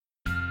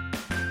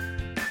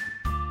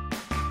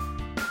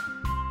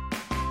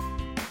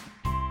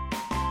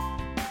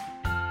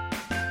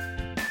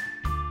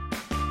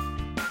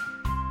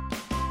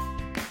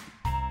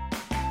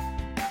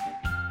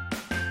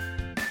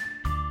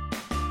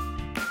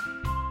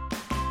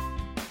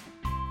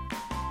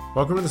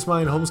Welcome to the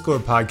Smiling Homeschooler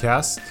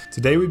podcast.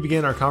 Today we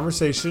begin our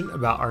conversation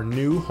about our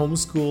new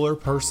homeschooler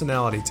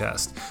personality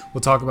test.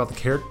 We'll talk about the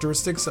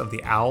characteristics of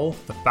the owl,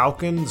 the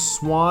falcon, the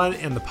swan,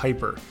 and the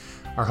piper.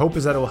 Our hope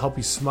is that it will help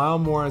you smile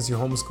more as you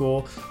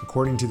homeschool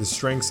according to the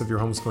strengths of your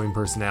homeschooling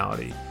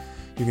personality.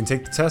 You can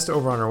take the test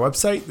over on our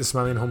website,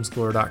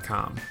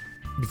 thesmilinghomeschooler.com.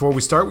 Before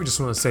we start, we just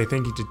want to say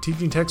thank you to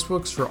Teaching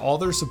Textbooks for all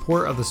their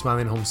support of the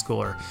Smiling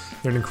Homeschooler.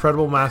 They're an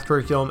incredible math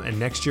curriculum, and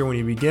next year when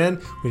you begin,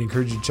 we'd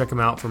encourage you to check them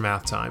out for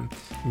math time.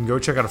 You can go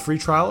check out a free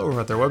trial over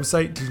at their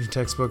website,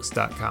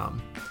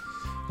 teachingtextbooks.com.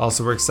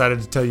 Also, we're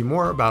excited to tell you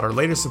more about our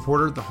latest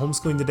supporter, the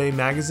Homeschooling Today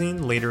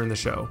magazine, later in the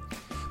show.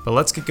 But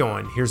let's get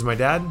going. Here's my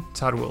dad,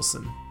 Todd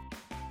Wilson.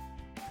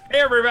 Hey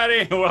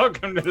everybody,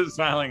 welcome to the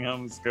Smiling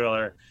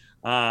Homeschooler.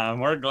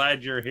 We're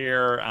glad you're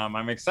here.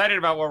 I'm excited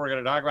about what we're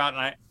going to talk about,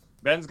 and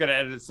Ben's going to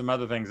edit some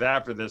other things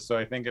after this, so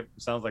I think it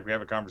sounds like we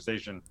have a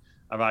conversation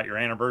about your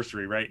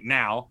anniversary right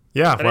now.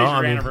 Yeah, it's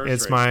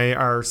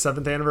our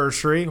 7th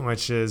anniversary,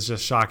 which is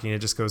just shocking. It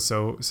just goes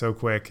so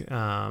quick.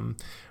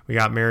 We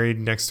got married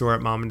next door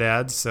at mom and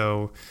dad's,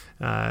 so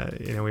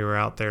we were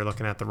out there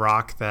looking at the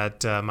rock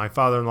that my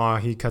father-in-law,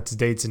 he cuts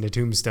dates into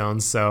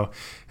tombstones, so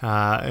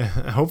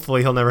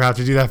hopefully he'll never have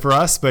to do that for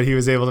us, but he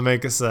was able to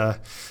make us a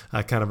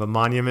kind of a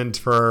monument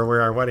for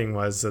where our wedding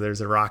was. So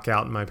there's a rock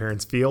out in my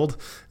parents' field,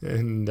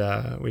 and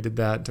we did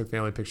that, took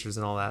family pictures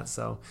and all that.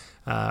 So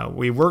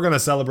we were going to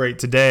celebrate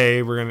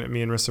today.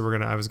 Me and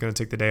Rissa I was going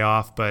to take the day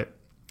off, but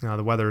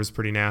the weather is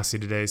pretty nasty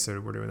today, so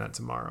we're doing that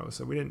tomorrow.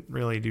 So we didn't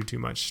really do too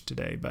much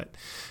today, but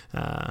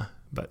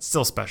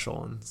still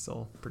special and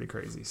still pretty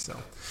crazy. So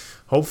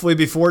hopefully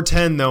before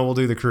 10, though, we'll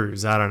do the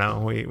cruise. I don't know.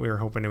 We were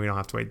hoping that we don't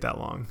have to wait that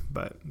long,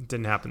 but it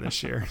didn't happen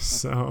this year.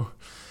 So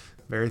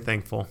very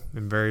thankful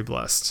and very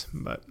blessed.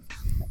 But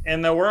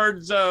in the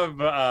words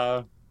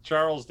of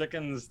Charles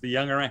Dickens, the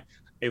younger man,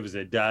 it was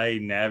a day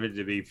never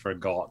to be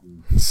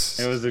forgotten.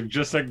 It was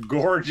just a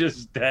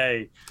gorgeous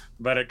day,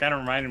 but it kind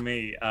of reminded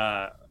me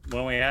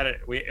when we had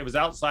it. It was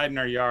outside in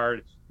our yard.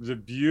 It was a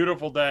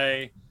beautiful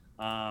day,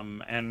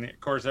 and of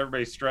course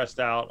everybody's stressed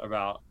out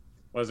about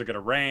was it going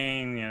to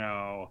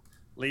rain,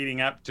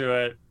 leading up to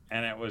it.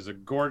 And it was a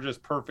gorgeous,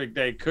 perfect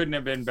day. Couldn't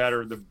have been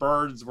better. The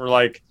birds were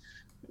like,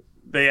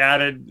 they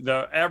added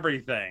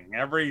everything.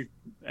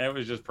 It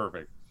was just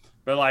perfect.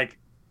 But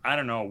I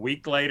don't know, a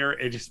week later,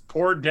 it just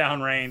poured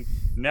down rain,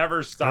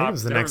 never stopped. It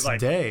was the next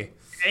day.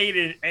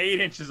 8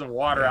 inches of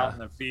water out in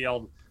the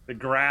field. The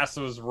grass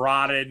was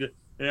rotted.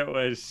 It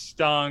was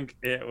stunk.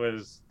 It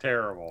was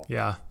terrible.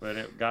 Yeah.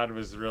 But God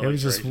was really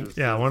gracious. Just,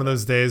 one of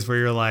those days where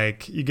you're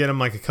like, you get them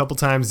like a couple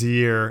times a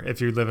year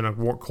if you live in a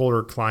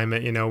colder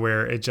climate,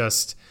 where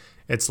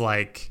it's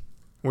like,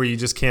 where you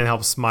just can't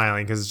help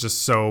smiling because it's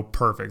just so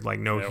perfect. Like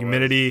no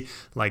humidity,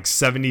 like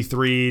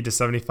 73 to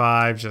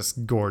 75,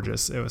 just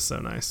gorgeous. It was so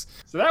nice.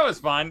 So that was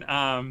fun.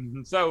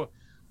 So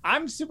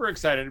I'm super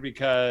excited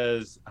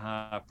because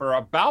for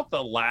about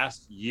the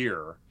last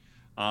year,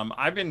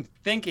 I've been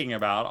thinking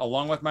about,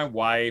 along with my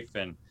wife,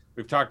 and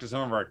we've talked to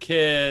some of our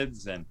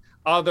kids and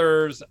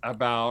others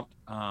about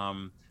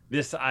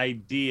this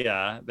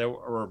idea that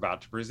we're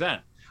about to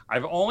present.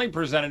 I've only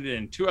presented it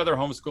in 2 other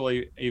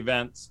homeschool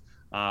events.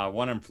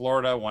 One in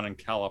Florida, one in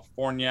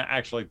California,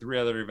 actually 3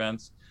 other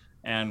events,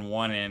 and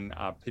one in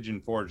Pigeon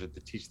Forge at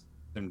the Teach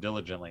Them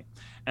Diligently.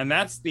 And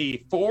that's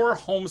the 4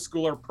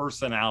 homeschooler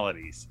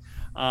personalities.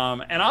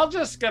 And I'll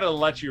just gotta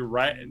let you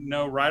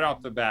know right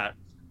off the bat,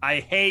 I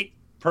hate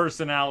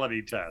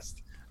personality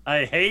tests.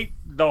 I hate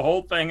the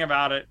whole thing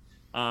about it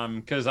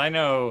because I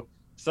know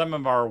some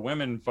of our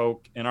women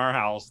folk in our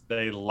house,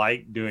 they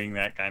like doing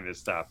that kind of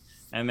stuff.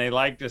 And they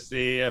like to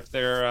see if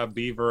they're a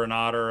beaver, an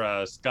otter,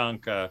 a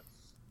skunk, a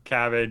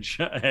cabbage,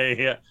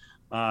 a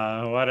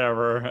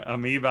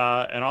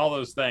amoeba, and all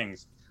those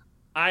things.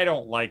 I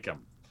don't like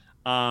them,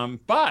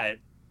 but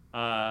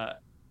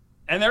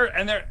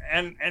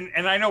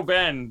I know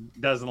Ben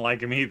doesn't like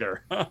them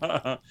either.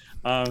 I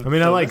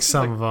like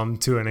some of them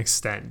to an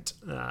extent.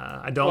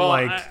 I don't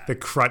like the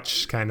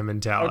crutch kind of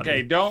mentality.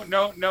 Okay,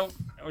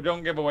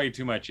 don't give away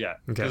too much yet,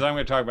 because I'm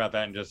going to talk about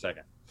that in just a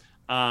second,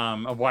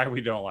 of why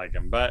we don't like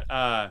them. But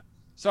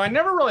so I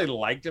never really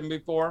liked them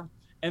before,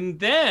 and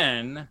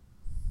then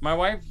my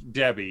wife,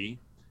 Debbie,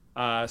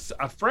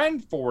 a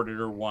friend forwarded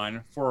her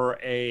one for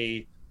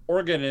a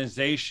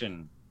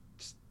organization,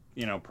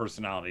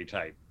 personality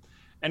type.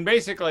 And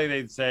basically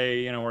they'd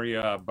say, were you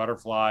a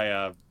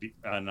butterfly,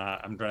 I'm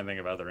trying to think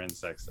of other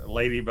insects, a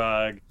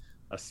ladybug,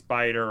 a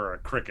spider, or a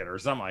cricket, or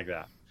something like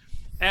that.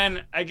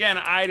 And again,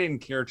 I didn't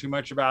care too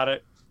much about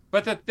it.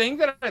 But the thing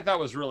that I thought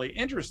was really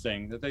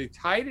interesting, that they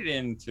tied it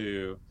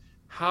into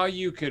how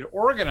you could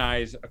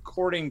organize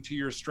according to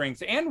your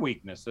strengths and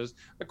weaknesses,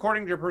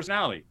 according to your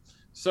personality.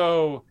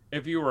 So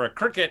if you were a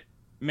cricket,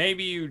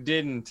 maybe you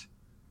didn't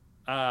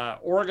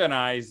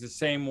organize the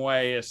same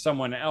way as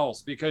someone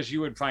else, because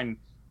you would find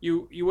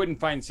you wouldn't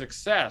find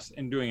success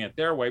in doing it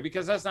their way,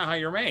 because that's not how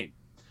you're made.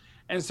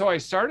 And so I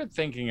started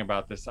thinking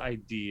about this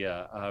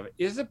idea of,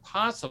 is it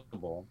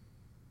possible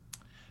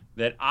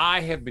that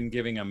I have been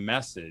giving a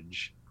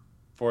message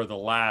for the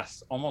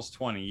last almost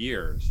 20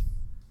 years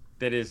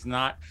that is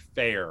not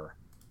fair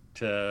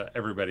to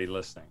everybody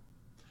listening.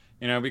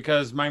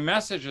 Because my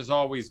message has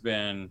always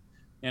been,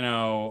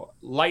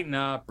 lighten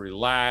up,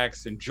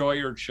 relax, enjoy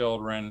your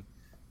children.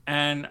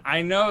 And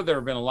I know there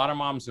have been a lot of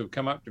moms who've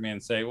come up to me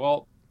and say,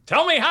 well,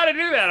 tell me how to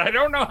do that. I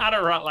don't know how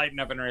to lighten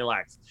up and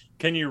relax.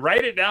 Can you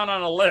write it down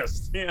on a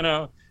list? And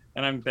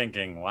I'm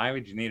thinking, why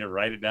would you need to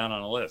write it down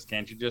on a list?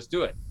 Can't you just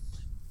do it?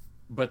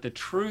 But the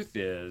truth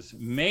is,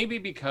 maybe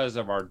because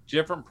of our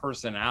different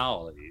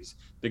personalities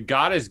that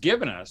God has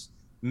given us,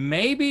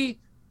 maybe,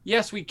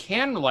 yes, we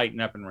can lighten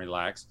up and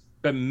relax,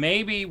 but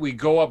maybe we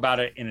go about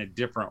it in a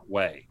different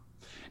way.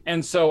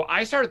 And so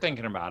I started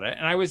thinking about it.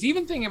 And I was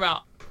even thinking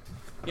about,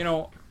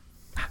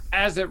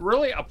 as it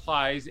really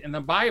applies in the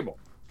Bible,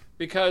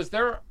 because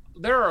there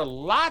are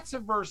lots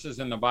of verses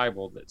in the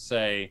Bible that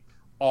say,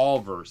 all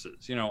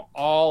verses,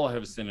 all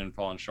have sinned and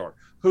fallen short.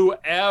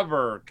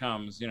 Whoever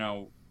comes,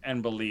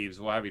 and believes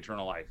will have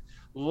eternal life.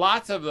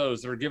 Lots of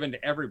those are given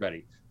to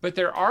everybody. But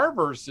there are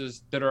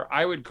verses that are,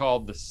 I would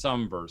call the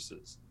some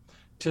verses.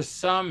 To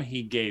some,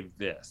 he gave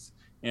this,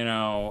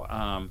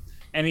 and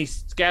he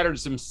scattered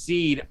some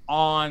seed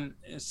on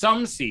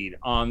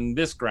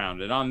this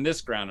ground and on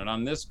this ground and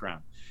on this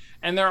ground.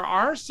 And there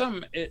are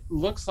some, it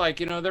looks like,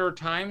 there are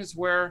times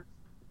where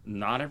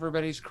not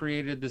everybody's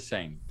created the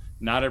same.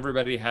 Not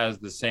everybody has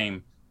the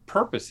same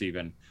purpose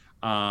even,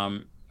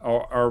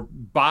 or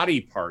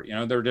body part.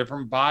 There are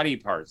different body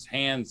parts,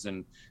 hands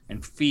and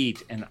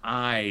feet and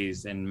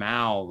eyes and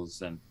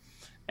mouths.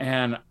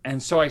 And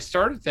so I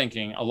started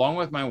thinking, along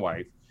with my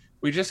wife,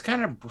 we just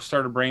kind of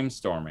started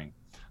brainstorming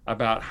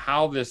about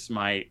how this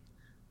might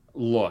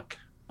look.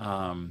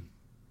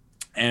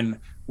 And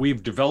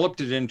we've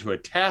developed it into a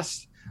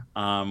test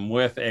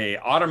with a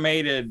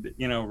automated,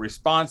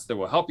 response that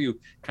will help you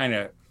kind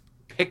of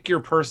pick your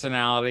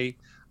personality,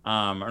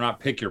 or not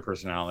pick your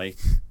personality,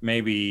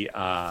 maybe,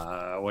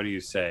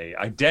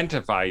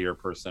 identify your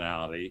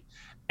personality,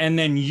 and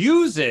then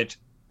use it,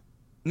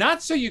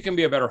 not so you can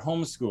be a better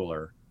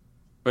homeschooler,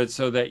 but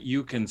so that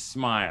you can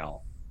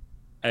smile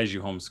as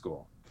you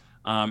homeschool.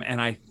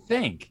 And I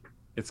think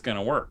it's going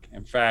to work.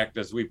 In fact,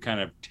 as we've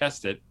kind of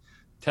tested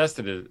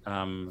it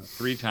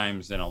 3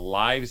 times in a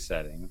live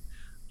setting,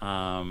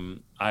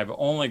 I've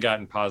only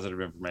gotten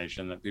positive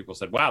information that people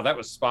said, wow, that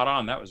was spot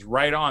on. That was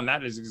right on.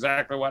 That is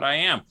exactly what I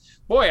am.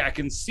 Boy, I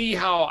can see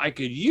how I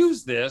could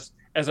use this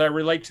as I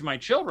relate to my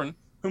children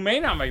who may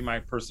not be my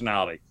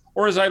personality,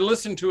 or as I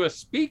listen to a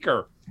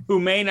speaker who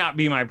may not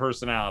be my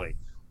personality,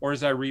 or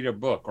as I read a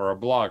book or a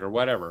blog or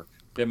whatever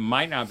that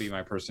might not be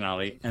my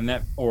personality, and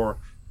that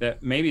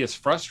maybe is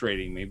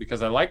frustrating me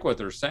because I like what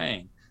they're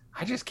saying.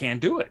 I just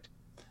can't do it.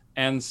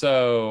 And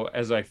so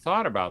as I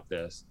thought about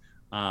this,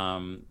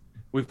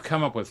 we've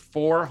come up with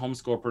 4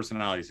 homeschool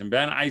personalities. And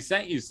Ben, I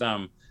sent you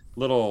some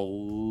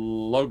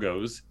little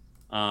logos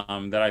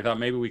that I thought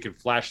maybe we could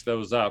flash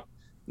those up.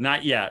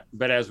 Not yet,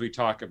 but as we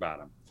talk about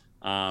them.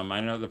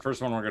 I know the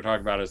first one we're going to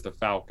talk about is the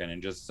falcon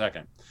in just a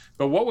second.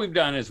 But what we've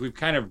done is we've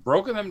kind of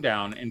broken them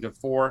down into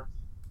 4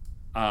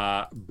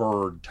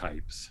 bird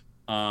types.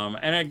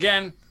 And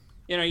again,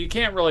 you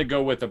can't really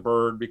go with a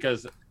bird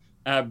because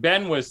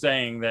Ben was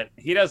saying that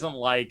he doesn't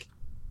like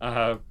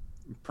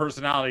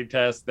personality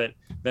tests that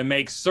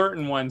make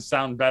certain ones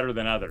sound better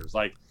than others.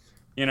 Like,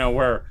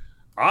 where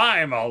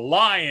I'm a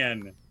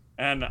lion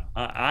and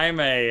I'm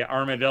a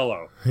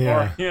armadillo,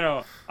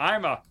 or,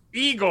 I'm a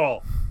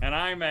eagle and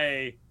I'm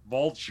a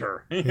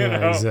vulture,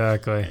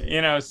 exactly.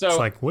 So it's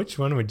like, which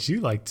one would you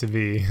like to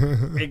be?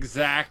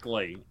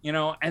 Exactly.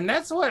 And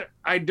that's what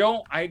I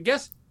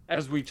guess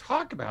as we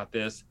talk about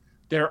this,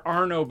 there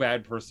are no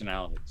bad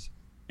personalities.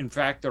 In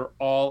fact, they're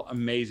all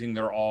amazing.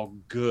 They're all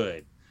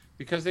good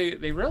because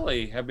they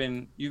really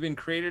you've been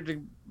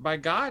created by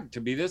God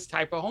to be this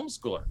type of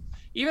homeschooler.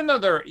 Even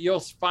though you'll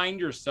find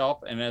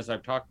yourself, and as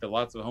I've talked to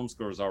lots of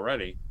homeschoolers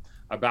already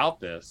about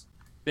this,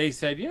 they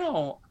said,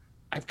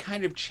 I've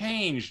kind of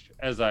changed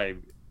as I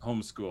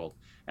homeschooled.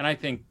 And I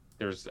think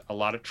there's a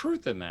lot of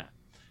truth in that.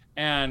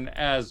 And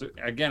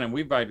and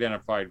we've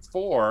identified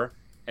 4,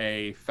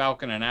 a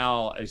falcon, an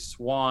owl, a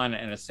swan,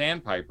 and a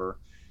sandpiper.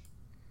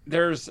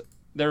 There's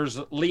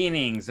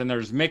leanings and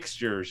there's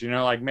mixtures,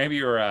 like maybe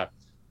you're a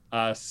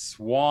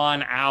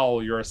swan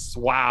owl, you're a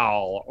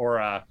swowl, or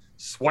a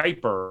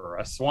swiper,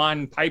 a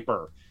swan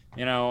piper,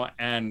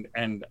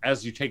 and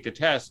as you take the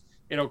test,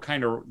 it'll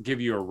kind of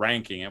give you a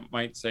ranking. It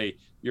might say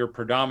you're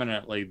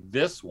predominantly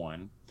this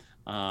one,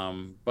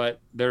 but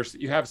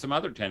you have some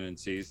other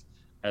tendencies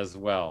as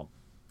well.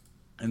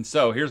 And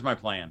so here's my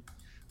plan.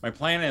 My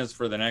plan is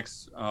for the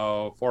next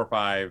 4 or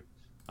 5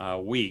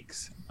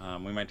 weeks.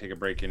 We might take a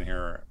break in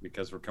here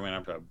because we're coming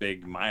up to a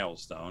big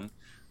milestone.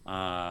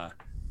 That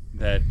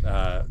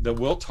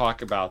we'll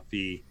talk about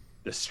the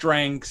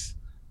strengths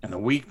and the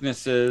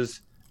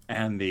weaknesses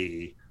and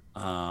the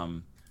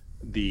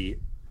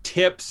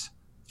tips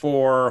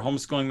for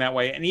homeschooling that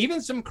way, and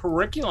even some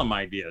curriculum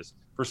ideas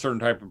for certain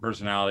type of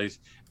personalities,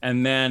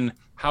 and then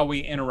how we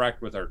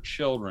interact with our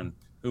children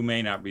who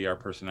may not be our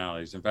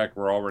personalities. In fact,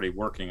 we're already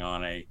working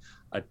on a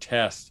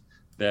test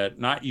that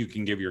not you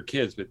can give your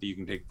kids, but that you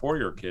can take for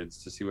your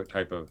kids to see what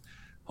type of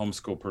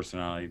homeschool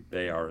personality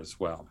they are as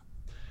well.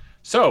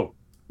 So,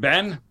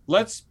 Ben,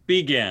 let's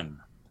begin.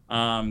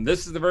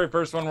 This is the very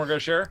first one we're going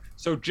to share.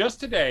 So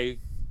just today,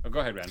 go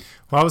ahead, Ben.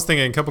 Well, I was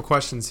thinking a couple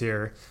questions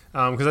here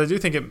because I do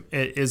think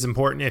it is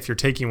important if you're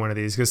taking one of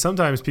these, because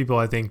sometimes people,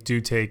 I think,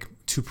 do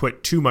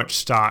put too much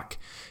stock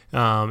in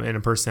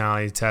a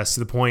personality test to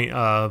the point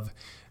of,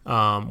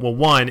 well,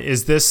 one,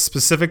 is this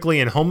specifically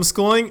in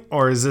homeschooling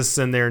or is this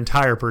in their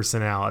entire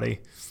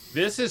personality?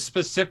 This is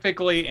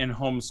specifically in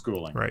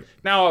homeschooling. Right.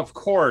 Now, of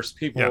course,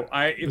 people, yeah.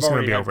 I've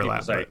already had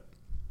people say,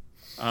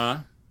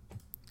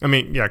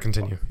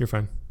 continue. You're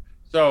fine.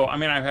 So,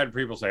 I've had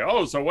people say,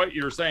 oh, so what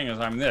you're saying is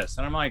I'm this.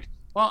 And I'm like,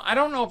 well, I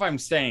don't know if I'm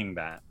saying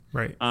that.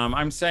 Right.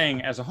 I'm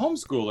saying as a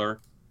homeschooler,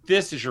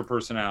 this is your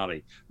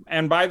personality.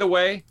 And by the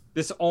way,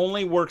 this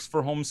only works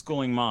for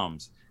homeschooling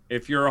moms.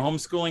 If you're a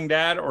homeschooling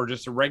dad or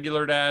just a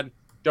regular dad,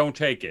 don't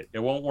take it. It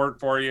won't work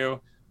for you.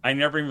 I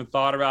never even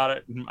thought about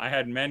it. I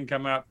had men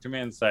come up to me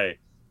and say,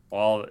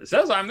 well, it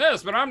says I'm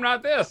this, but I'm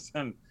not this.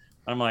 And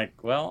I'm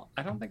like, well,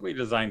 I don't think we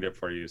designed it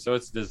for you. So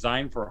it's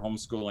designed for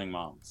homeschooling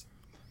moms.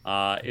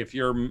 If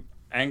you're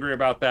angry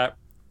about that,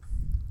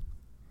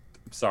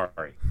 I'm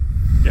sorry.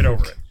 Get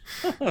over it.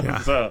 Yeah.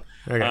 So,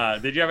 okay.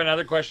 Did you have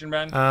another question,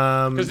 Ben?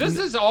 Because this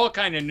is all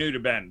kind of new to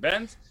Ben.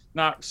 Ben's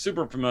not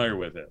super familiar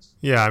with this.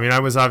 Yeah, I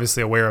was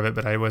obviously aware of it,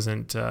 but I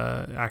wasn't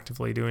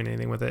actively doing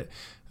anything with it.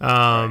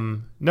 Right.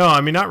 No,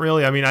 not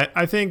really.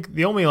 I think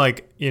the only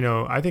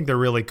I think they're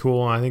really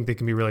cool, and I think they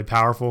can be really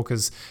powerful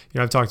because,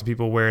 I've talked to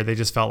people where they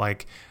just felt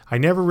like I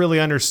never really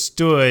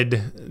understood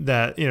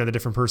that, the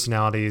different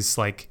personalities,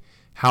 like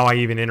how I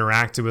even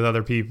interacted with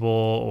other people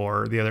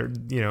or the other,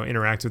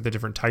 interact with the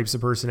different types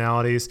of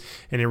personalities.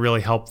 And it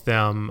really helped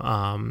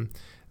them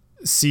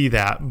see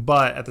that.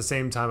 But at the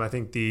same time, I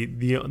think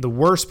the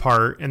worst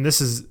part, and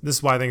this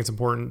is why I think it's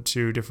important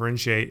to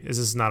differentiate, is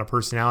this is not a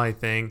personality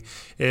thing,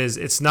 is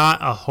it's not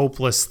a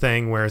hopeless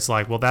thing where it's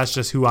like, well, that's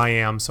just who I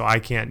am, so I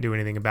can't do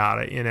anything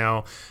about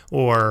it,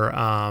 or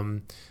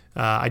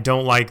I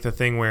don't like the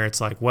thing where it's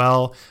like,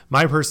 well,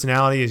 my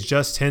personality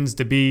tends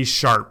to be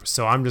sharp,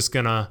 so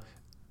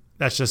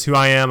that's just who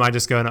I am. I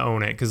just going to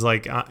own it. Because,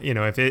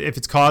 if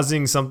it's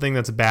causing something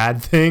that's a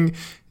bad thing,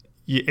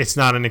 it's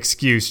not an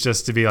excuse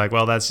just to be like,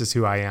 well, that's just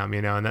who I am,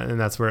 and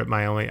that's where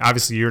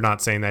obviously you're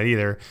not saying that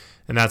either.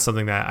 And that's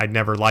something that I'd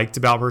never liked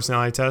about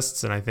personality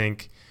tests. And I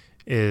think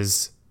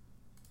is,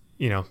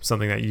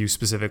 something that you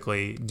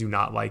specifically do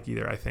not like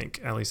either. I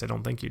think, at least I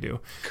don't think you do.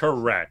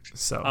 Correct.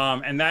 So,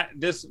 and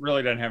this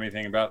really doesn't have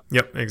anything about.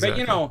 Yep,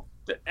 exactly.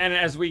 But, and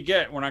as we're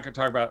not going to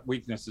talk about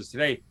weaknesses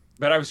today,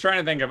 but I was trying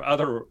to think of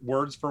other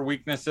words for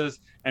weaknesses,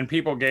 and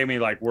people gave me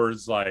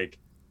words like,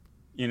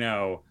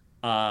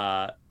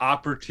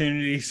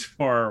 opportunities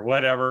for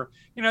whatever.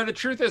 The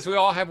truth is we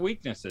all have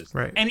weaknesses,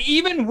 right? And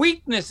even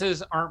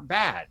weaknesses aren't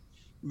bad.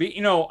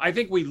 I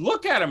think we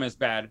look at them as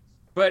bad,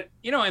 but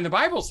and the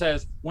Bible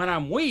says when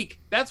I'm weak,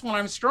 that's when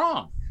I'm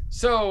strong.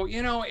 So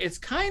it's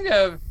kind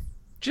of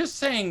just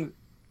saying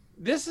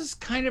this is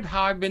kind of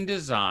how I've been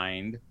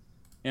designed.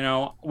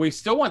 We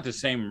still want the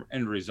same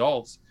end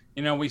results.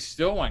 We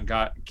still want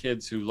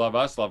kids who love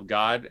us, love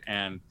God,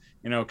 and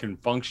can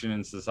function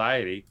in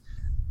society,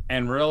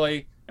 and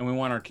we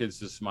want our kids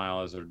to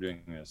smile as they're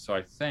doing this. So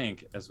I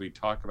think as we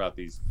talk about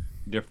these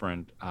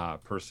different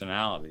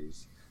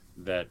personalities,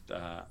 that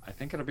I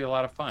think it'll be a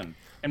lot of fun.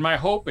 And my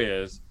hope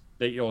is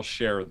that you'll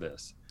share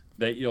this,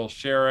 that you'll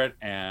share it,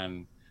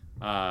 and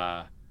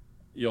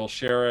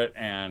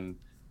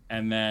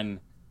then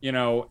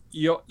you'll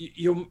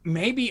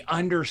maybe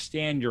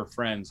understand your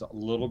friends a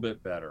little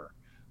bit better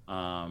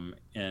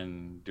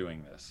in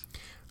doing this.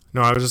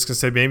 No, I was just going to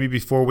say maybe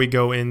before we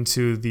go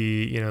into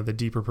the the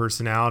deeper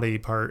personality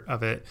part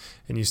of it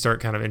and you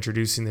start kind of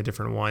introducing the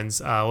different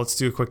ones, let's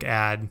do a quick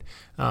ad.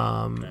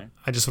 Okay.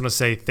 I just want to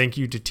say thank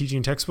you to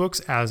Teaching Textbooks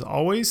as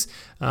always.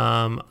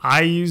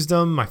 I used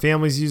them, my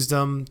family's used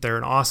them. They're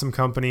an awesome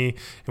company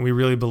and we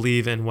really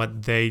believe in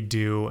what they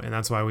do, and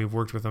that's why we've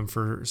worked with them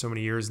for so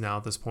many years now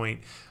at this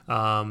point.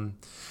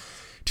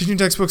 Teaching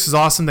Textbooks is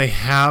awesome. They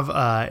have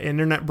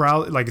internet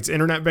browser, it's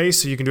internet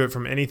based, so you can do it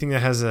from anything that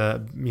has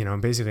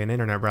basically an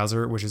internet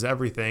browser, which is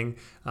everything.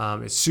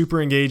 It's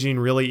super engaging,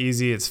 really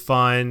easy. It's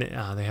fun.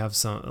 They have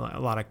a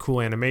lot of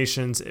cool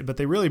animations, but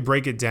they really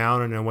break it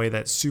down in a way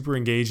that's super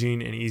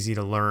engaging and easy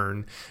to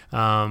learn.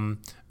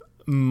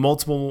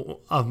 Multiple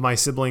of my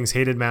siblings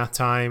hated math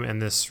time, and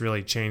this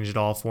really changed it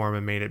all for them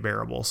and made it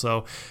bearable.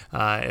 So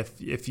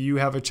if you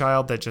have a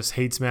child that just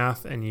hates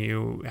math and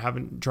you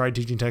haven't tried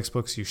Teaching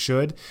Textbooks, you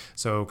should.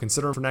 So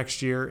consider them for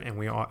next year, and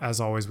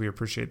as always, we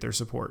appreciate their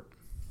support.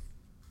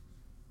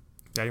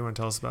 Dad, you want to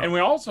tell us about? And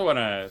we also want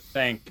to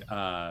thank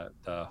the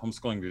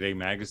Homeschooling Today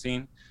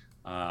magazine.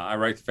 I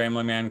write the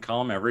Family Man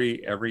column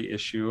every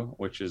issue,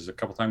 which is a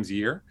couple times a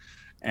year.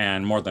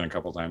 And more than a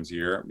couple times a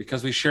year,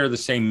 because we share the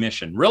same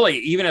mission. Really,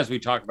 even as we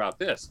talk about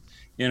this,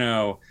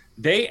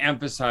 they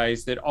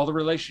emphasize that all the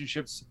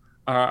relationships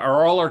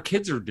are all our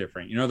kids are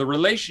different. The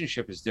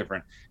relationship is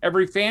different.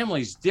 Every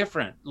family's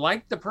different.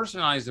 Like the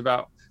personalities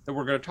about that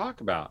we're going to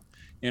talk about,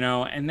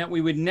 and that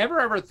we would never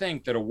ever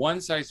think that a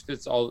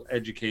one-size-fits-all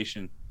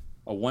education,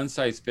 a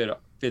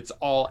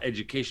one-size-fits-all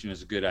education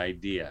is a good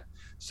idea.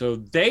 So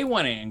they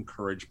want to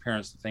encourage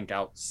parents to think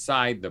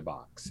outside the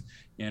box,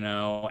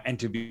 and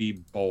to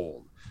be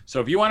bold.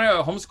 So if you want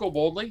to homeschool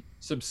boldly,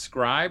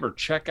 subscribe or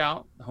check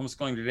out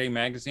Homeschooling Today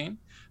magazine.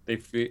 They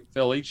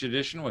fill each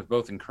edition with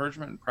both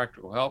encouragement and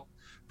practical help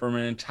from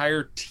an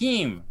entire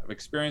team of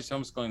experienced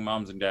homeschooling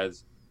moms and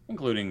dads,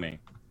 including me.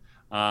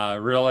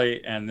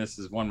 Really, and this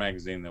is one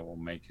magazine that will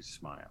make you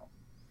smile.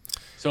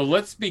 So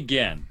let's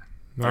begin.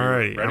 All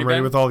right, I'm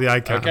ready with all the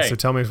icons. Okay. So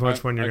tell me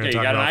which one you're going to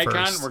talk about first. Okay, you got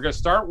an icon. We're going to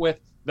start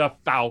with the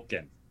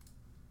falcon.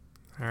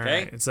 All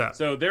right, it's up.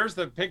 So there's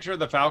the picture of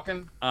the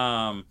falcon.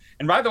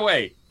 And by the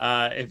way,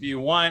 if you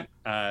want,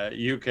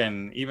 you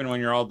can, even when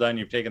you're all done,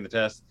 you've taken the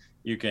test,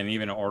 you can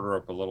even order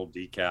up a little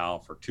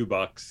decal for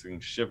 $2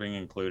 and shipping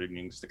included. And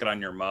you can stick it on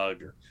your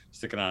mug or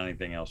stick it on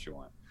anything else you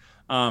want.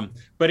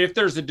 But if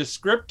there's a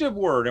descriptive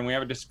word, and we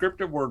have a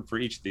descriptive word for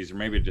each of these, or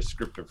maybe a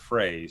descriptive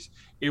phrase,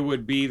 it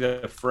would be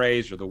the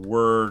phrase or the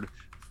word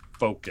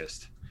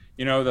focused.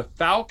 The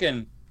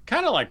falcon,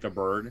 kind of like the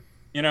bird,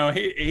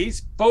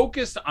 he's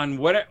focused on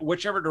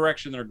whichever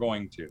direction they're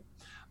going to.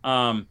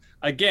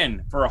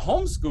 Again, for a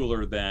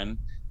homeschooler, then,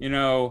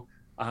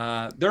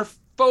 they're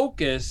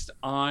focused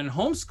on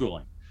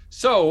homeschooling.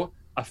 So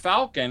a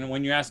falcon,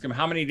 when you ask them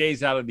how many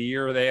days out of the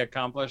year they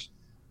accomplish,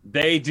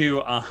 they do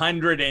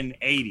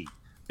 180.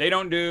 They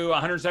don't do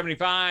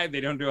 175.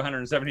 They don't do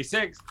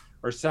 176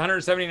 or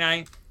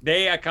 179.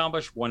 They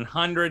accomplish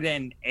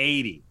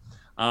 180.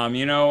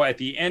 At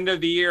the end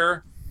of the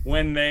year,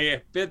 when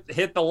they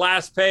hit the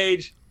last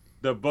page,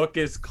 the book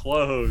is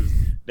closed.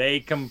 They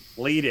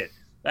complete it.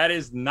 That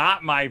is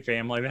not my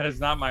family. That is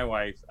not my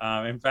wife.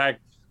 In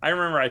fact, I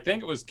remember, I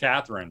think it was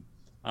Catherine.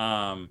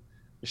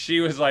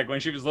 She was like, when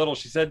she was little,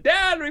 she said,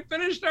 "Dad, we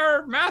finished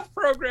our math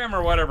program,"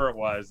 or whatever it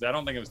was. I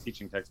don't think it was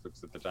teaching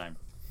textbooks at the time.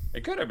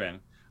 It could have been.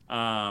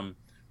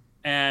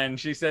 And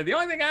she said, "The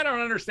only thing I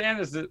don't understand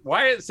is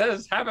why it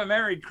says 'Have a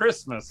Merry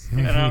Christmas.'" We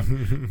didn't have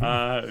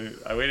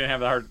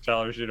the heart to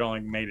tell her she'd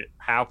only made it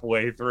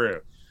halfway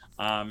through.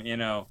 But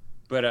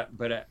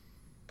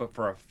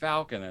for a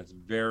falcon, that's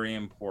very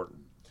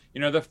important.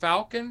 The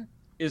falcon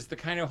is the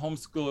kind of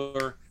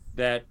homeschooler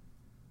that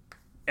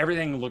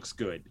everything looks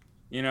good.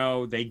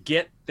 They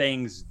get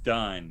things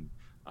done.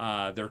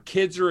 Their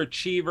kids are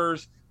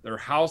achievers. Their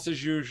house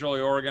is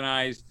usually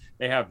organized.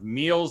 They have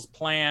meals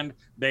planned.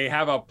 They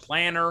have a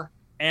planner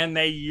and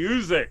they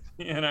use it.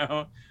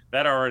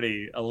 That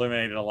already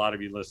eliminated a lot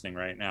of you listening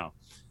right now.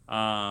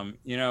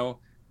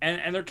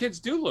 And their kids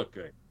do look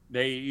good.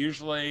 They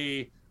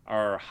usually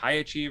are high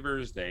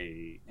achievers.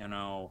 They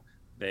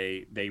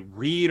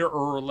read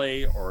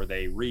early, or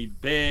they read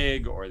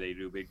big, or they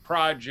do big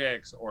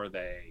projects, or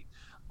they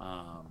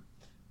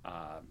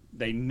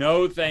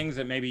know things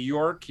that maybe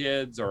your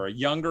kids or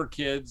younger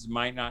kids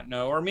might not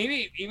know, or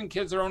maybe even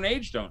kids their own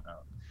age don't know.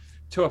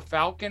 To a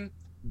falcon,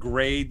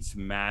 grades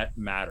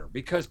matter,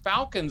 because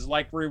falcons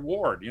like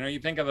reward. You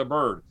think of the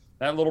bird.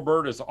 That little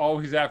bird is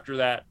always after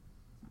that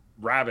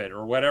rabbit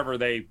or whatever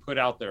they put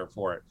out there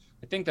for it.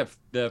 I think that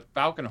the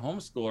falcon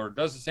homeschooler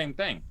does the same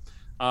thing.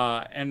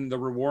 And the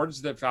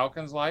rewards that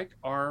falcons like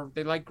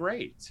they like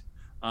grades.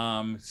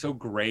 So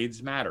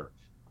grades matter.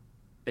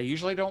 They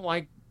usually don't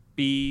like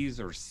B's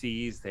or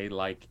C's. They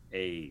like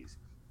A's.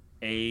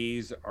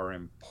 A's are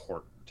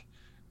important.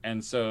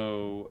 And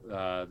so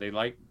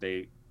they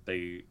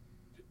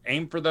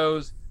aim for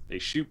those, they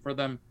shoot for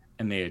them,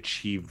 and they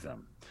achieve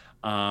them.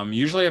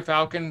 Usually a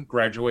falcon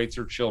graduates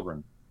her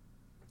children.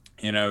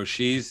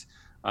 She's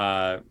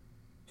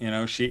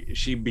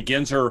she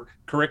begins her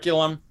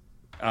curriculum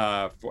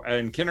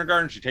in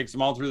kindergarten. She takes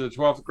them all through the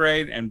 12th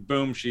grade, and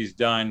boom, she's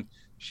done.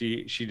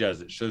 She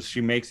does it. So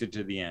she makes it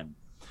to the end.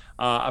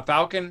 A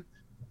falcon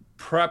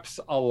preps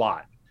a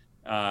lot.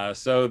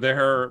 So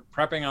they're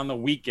prepping on the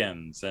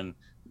weekends and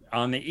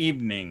on the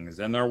evenings,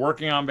 and they're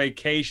working on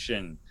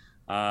vacation.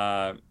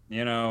 They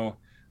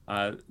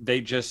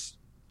just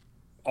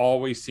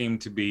always seem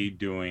to be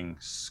doing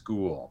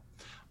school.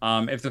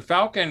 If the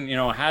falcon,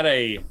 had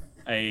a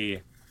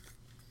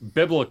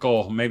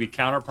biblical maybe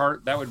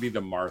counterpart, that would be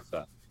the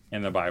Martha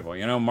in the Bible.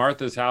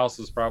 Martha's house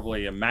was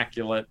probably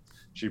immaculate.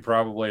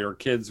 Her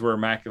kids were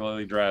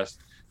immaculately dressed.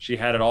 She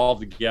had it all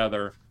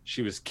together.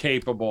 She was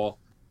capable.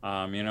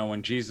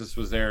 When Jesus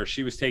was there,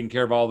 she was taking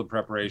care of all the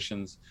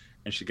preparations,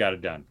 and she got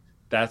it done.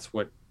 That's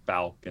what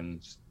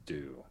falcons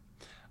do.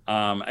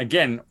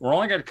 Again, we're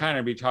only going to kind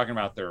of be talking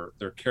about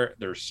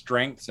their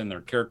strengths and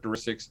their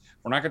characteristics.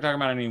 We're not going to talk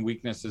about any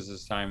weaknesses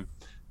this time,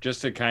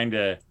 just to kind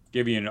of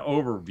give you an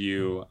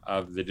overview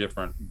of the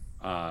different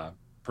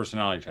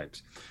personality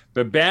types.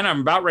 But Ben,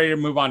 I'm about ready to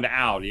move on to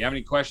Al. Do you have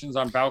any questions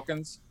on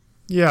falcons?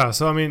 Yeah.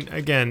 So I mean,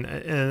 again,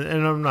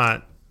 and I'm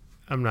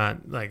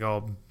not like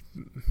all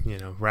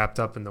wrapped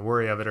up in the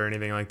worry of it or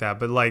anything like that.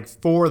 But like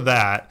for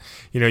that,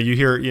 you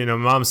hear,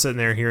 mom's sitting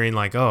there hearing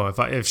like, oh,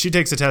 if she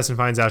takes a test and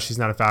finds out she's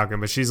not a Falcon,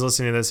 but she's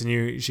listening to this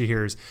and she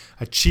hears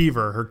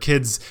achiever, her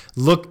kids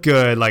look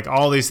good, like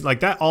all these, like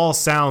that all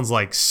sounds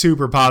like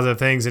super positive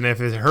things. And if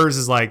hers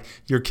is like,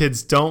 your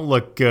kids don't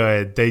look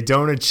good, they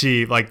don't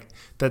achieve, like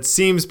that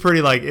seems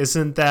pretty like,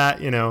 isn't that,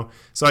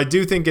 so I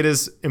do think it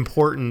is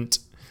important,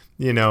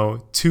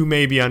 to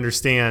maybe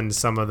understand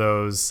some of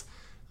those,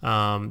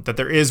 that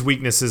there is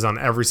weaknesses on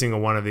every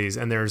single one of these.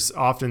 And there's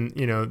often,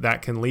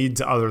 that can lead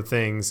to other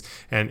things.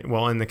 And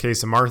well, in the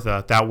case of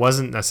Martha, that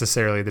wasn't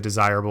necessarily the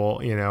desirable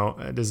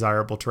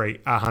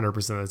trait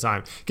 100% of the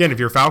time. Again, if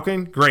you're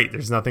Falcon, great.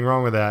 There's nothing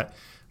wrong with that.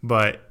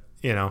 But,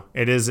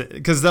 it is,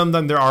 because then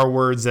there are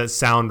words that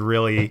sound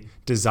really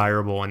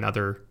desirable in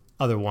other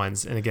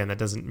ones, and again, that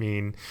doesn't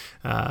mean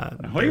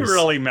we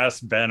really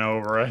messed Ben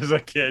over as a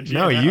kid.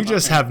 You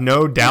just have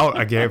no doubt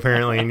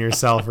apparently in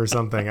yourself or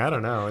something. I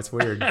don't know, it's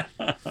weird.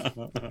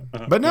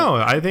 But no,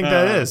 I think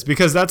that is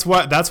because that's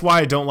why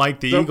I don't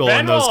like the eagle Ben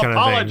and those kind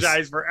of things.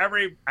 Apologize for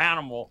every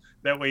animal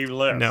that we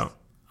list. No,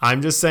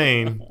 I'm just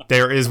saying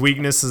there is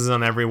weaknesses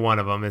on every one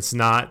of them. It's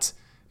not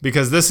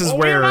because this is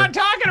where we're not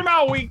talking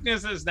about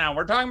weaknesses now.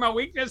 We're talking about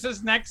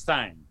weaknesses next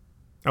time.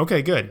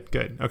 Okay, good.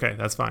 Okay,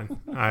 that's fine.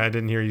 I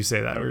didn't hear you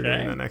say that. Okay. We were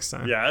doing that next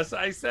time. Yes,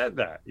 I said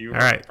that. You all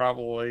right?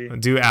 Probably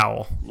do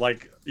owl.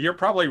 Like you're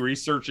probably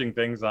researching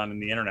things on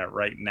the internet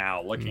right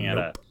now, looking at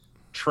a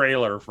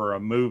trailer for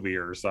a movie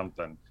or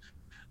something.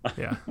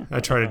 Yeah, I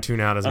try to tune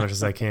out as much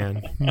as I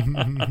can.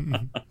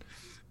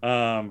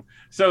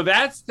 So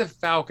that's the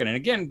Falcon, and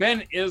again,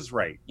 Ben is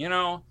right.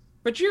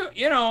 But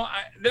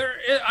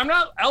I'm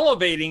not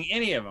elevating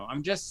any of them.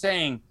 I'm just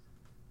saying.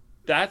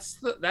 That's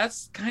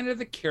kind of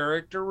the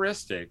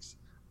characteristics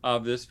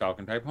of this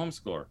Falcon type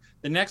homeschooler.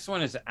 The next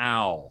one is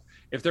owl.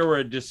 If there were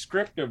a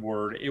descriptive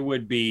word, it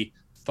would be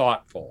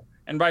thoughtful.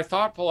 And by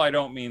thoughtful, I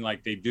don't mean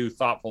like they do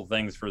thoughtful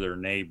things for their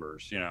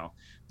neighbors,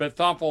 but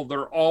thoughtful,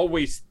 they're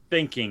always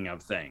thinking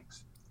of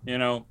things,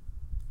 An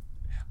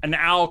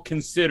owl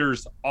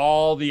considers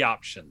all the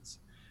options.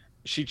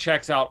 She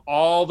checks out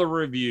all the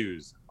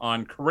reviews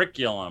on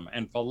curriculum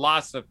and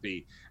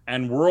philosophy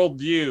and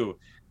worldview.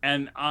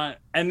 And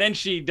then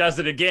she does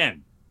it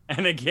again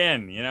and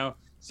again,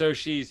 So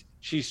she's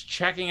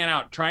checking it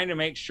out, trying to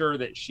make sure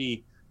that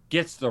she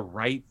gets the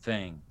right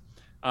thing.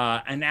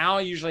 An owl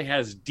usually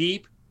has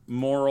deep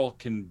moral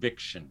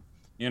conviction.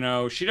 She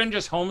doesn't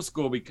just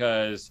homeschool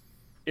because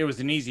it was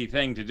an easy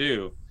thing to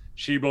do.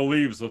 She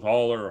believes with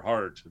all her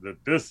heart that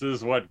this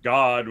is what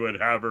God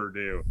would have her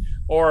do,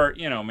 or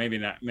maybe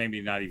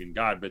not even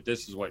God, but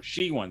this is what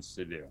she wants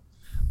to do.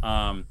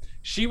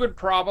 She would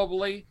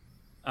probably.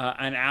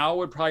 An owl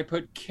would probably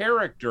put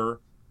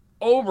character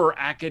over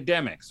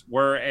academics,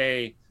 where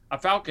a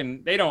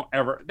Falcon, they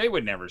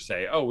would never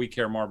say, oh, we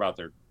care more about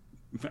their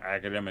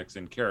academics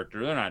and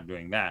character. They're not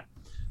doing that.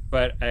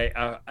 But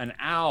an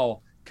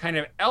owl kind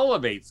of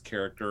elevates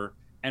character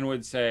and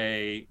would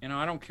say,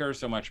 I don't care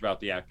so much about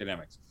the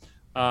academics.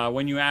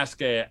 When you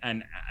ask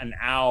an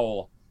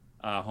owl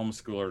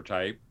homeschooler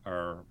type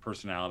or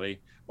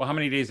personality, well, how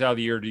many days out of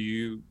the year do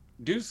you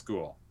do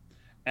school?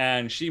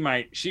 And she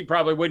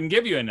probably wouldn't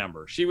give you a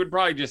number. She would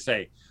probably just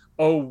say,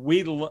 oh,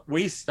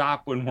 we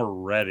stop when we're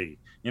ready.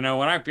 When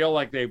I feel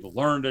like they've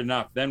learned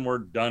enough, then we're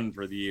done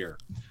for the year.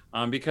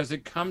 Because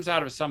it comes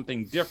out of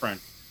something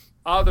different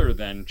other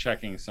than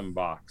checking some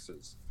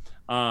boxes.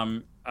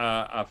 An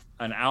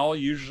owl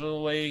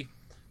usually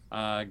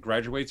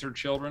graduates her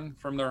children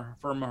from her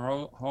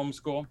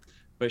homeschool,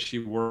 but she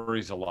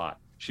worries a lot.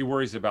 She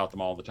worries about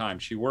them all the time.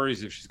 She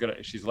worries if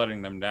she's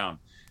letting them down.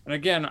 And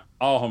again,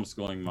 all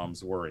homeschooling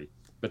moms worry.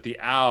 But the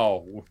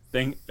owl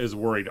thing is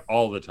worried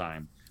all the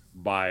time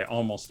by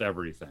almost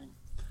everything.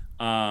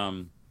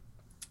 An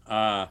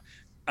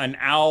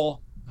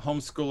owl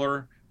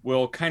homeschooler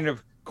will kind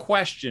of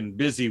question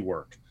busy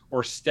work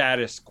or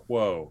status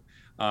quo.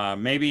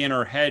 Maybe in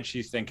her head,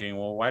 she's thinking,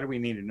 well, why do we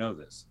need to know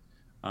this?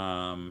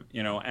 And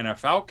a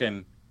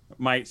Falcon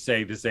might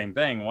say the same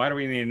thing. Why do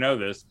we need to know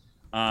this?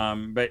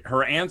 But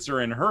her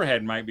answer in her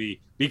head might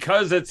be,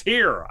 because it's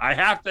here. I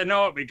have to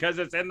know it because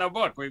it's in the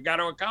book. We've got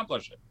to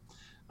accomplish it.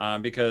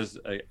 Because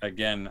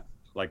again,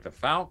 like the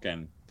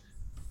Falcon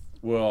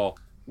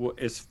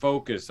is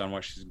focused on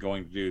what she's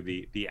going to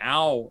do. The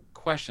owl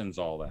questions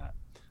all that.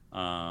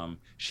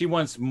 She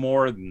wants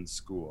more than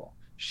school.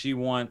 She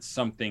wants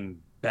something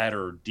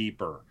better,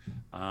 deeper.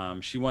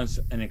 She wants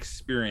an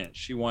experience.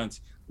 She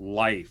wants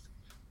life.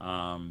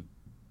 And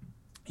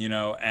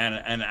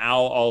an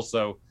owl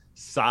also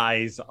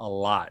sighs a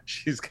lot.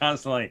 She's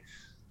constantly,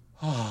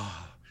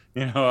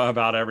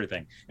 about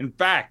everything. In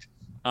fact,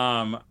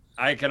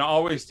 I can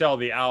always tell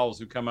the owls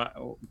who came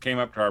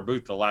up to our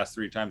booth the last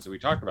 3 times that we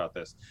talked about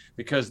this,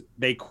 because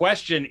they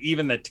question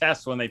even the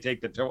test when they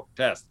take the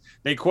test.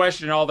 They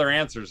question all their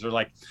answers. They're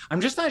like, I'm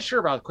just not sure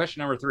about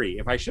question number 3.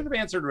 If I should have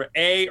answered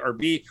A or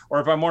B, or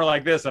if I'm more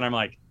like this. And I'm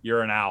like,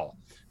 you're an owl.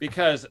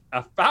 Because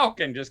a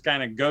Falcon just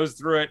kind of goes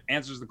through it,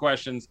 answers the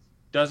questions,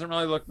 doesn't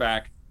really look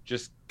back,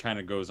 just kind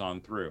of goes on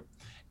through.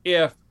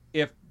 If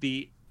if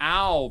the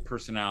owl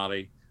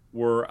personality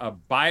were a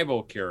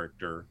Bible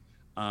character,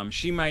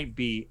 she might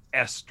be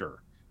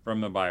Esther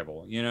from the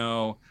Bible.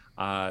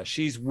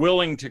 She's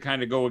willing to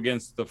kind of go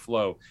against the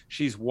flow.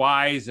 She's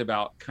wise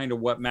about kind of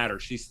what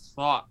matters. She's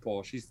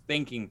thoughtful. She's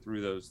thinking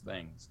through those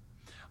things.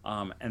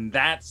 And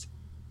that's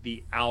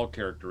the owl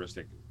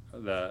characteristic,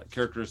 the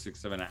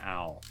characteristics of an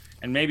owl.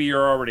 And maybe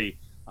you're already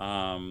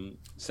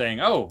saying,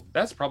 oh,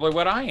 that's probably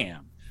what I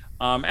am.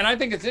 And I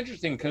think it's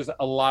interesting because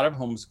a lot of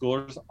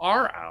homeschoolers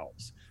are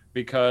owls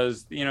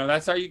because,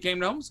 that's how you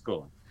came to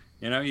homeschooling.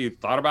 You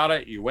thought about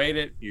it, you weighed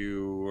it,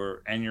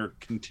 you're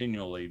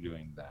continually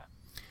doing that.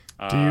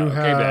 Do you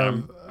have, Ben,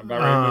 I'm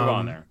about ready to move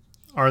on there.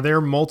 Are there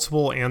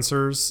multiple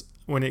answers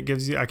when it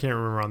gives you, I can't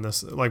remember on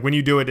this, like when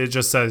you do it, it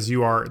just says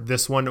you are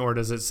this one, or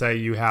does it say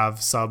you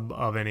have sub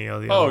of any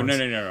of the other ones?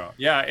 No.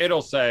 Yeah,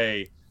 it'll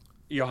say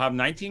you'll have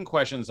 19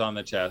 questions on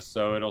the test.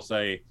 So it'll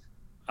say,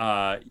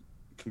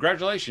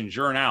 congratulations,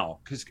 you're an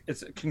owl. Because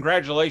it's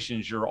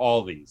congratulations, you're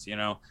all these,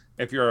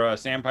 If you're a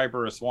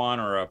sandpiper, a swan,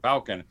 or a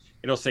falcon,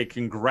 it'll say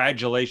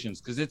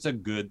congratulations because it's a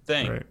good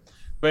thing. Right.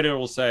 But it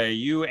will say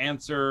you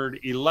answered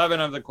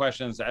 11 of the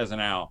questions as an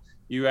owl.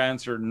 You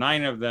answered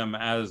 9 of them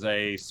as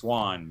a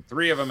swan,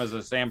 3 of them as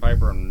a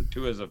sandpiper, and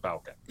 2 as a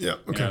falcon. Yeah.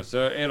 Okay.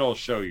 So it'll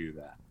show you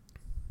that.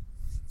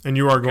 And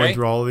you are going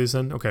through all of these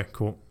then? Okay,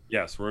 cool.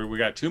 Yes, we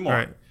got 2 more. All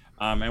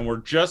right. And we're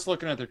just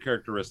looking at their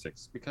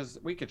characteristics because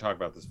we could talk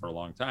about this for a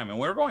long time, and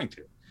we're going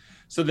to.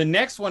 So the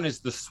next one is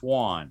the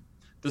swan.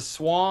 The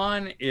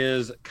swan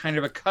is kind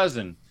of a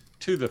cousin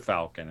to the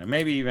falcon and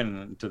maybe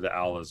even to the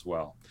owl as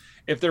well.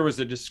 If there was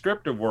a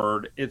descriptive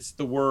word, it's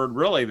the word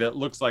really that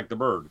looks like the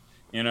bird.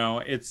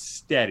 It's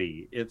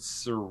steady, it's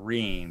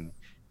serene.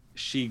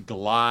 She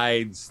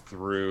glides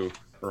through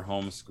her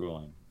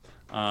homeschooling.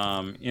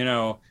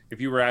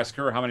 If you were asked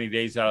her how many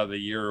days out of the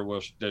year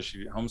does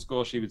she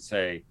homeschool, she would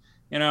say,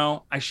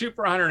 I shoot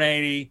for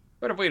 180,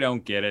 but if we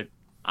don't get it,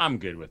 I'm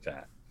good with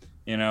that.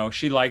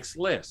 She likes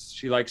lists.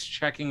 She likes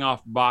checking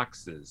off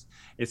boxes.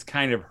 It's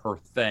kind of her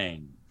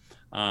thing.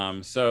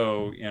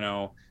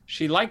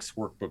 She likes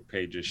workbook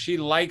pages. She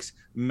likes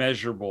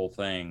measurable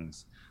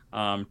things,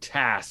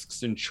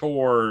 tasks and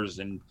chores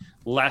and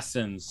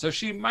lessons. So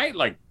she might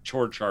like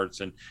chore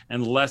charts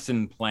and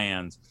lesson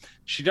plans.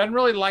 She doesn't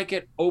really like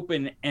it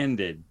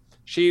open-ended.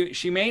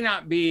 She may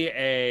not be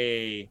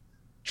a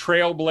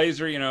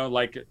trailblazer,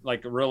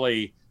 like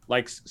really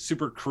like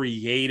super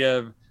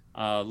creative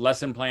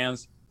lesson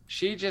plans.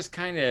 She just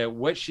kind of,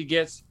 what she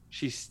gets,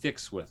 she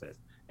sticks with it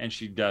and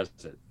she does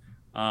it.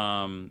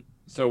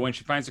 So when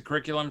she finds a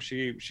curriculum,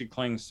 she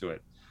clings to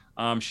it.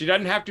 She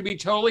doesn't have to be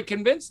totally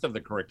convinced of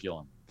the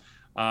curriculum.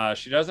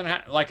 She doesn't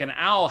have, like an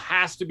owl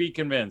has to be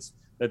convinced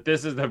that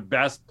this is the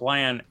best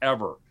plan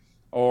ever,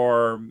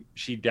 or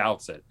she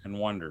doubts it and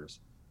wonders.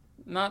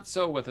 Not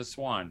so with a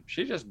swan.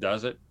 She just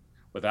does it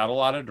without a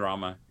lot of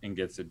drama and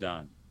gets it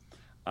done.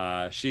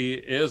 She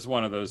is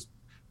one of those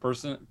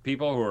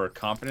people who are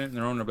confident in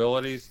their own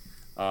abilities.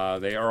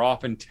 They are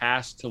often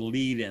tasked to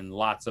lead in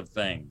lots of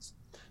things.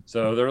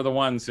 So they're the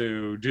ones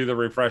who do the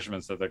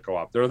refreshments at the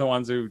co-op. They're the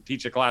ones who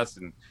teach a class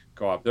in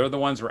co-op. They're the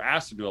ones who are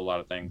asked to do a lot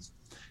of things.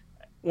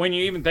 When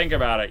you even think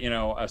about it,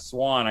 a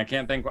swan, I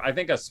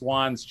think a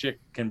swan's chick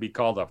can be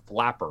called a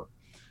flapper.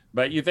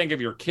 But you think of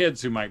your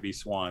kids who might be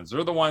swans.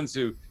 They're the ones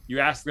who you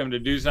ask them to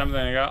do something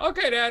and they go,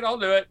 okay, Dad, I'll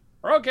do it.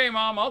 Or okay,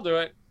 Mom, I'll do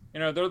it.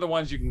 They're the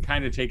ones you can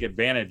kind of take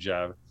advantage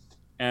of.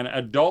 And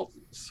adult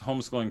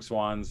homeschooling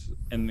swans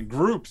and the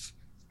groups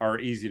are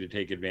easy to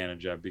take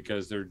advantage of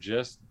because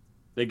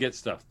they get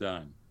stuff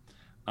done.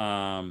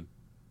 I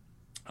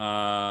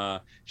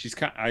said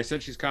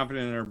she's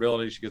confident in her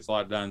ability. She gets a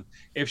lot done.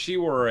 If she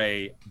were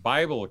a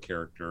Bible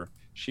character,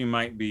 she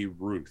might be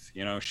Ruth.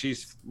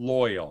 She's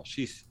loyal.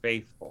 She's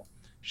faithful.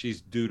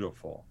 She's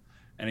dutiful.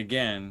 And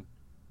again,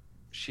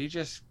 she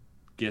just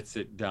gets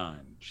it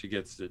done. She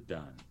gets it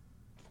done.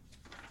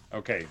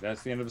 Okay,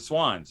 that's the end of the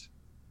swans.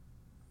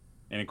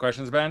 Any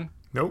questions, Ben?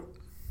 Nope.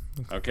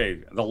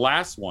 Okay, the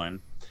last one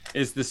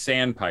is the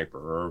sandpiper,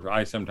 or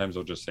I sometimes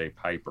will just say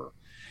piper.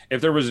 If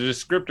there was a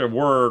descriptive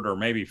word or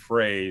maybe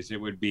phrase, it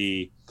would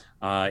be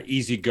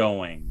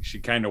easygoing. She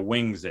kind of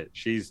wings it.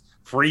 She's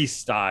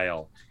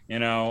freestyle.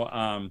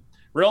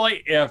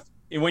 Really,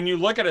 when you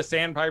look at a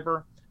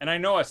sandpiper, and I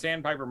know a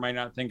sandpiper might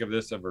not think of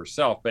this of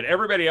herself, but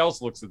everybody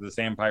else looks at the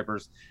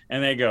sandpipers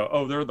and they go,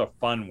 oh, they're the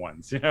fun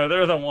ones.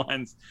 They're the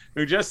ones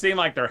who just seem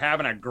like they're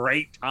having a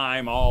great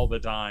time all the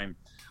time.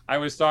 I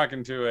was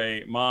talking to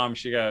a mom.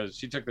 She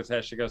took the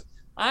test. She goes,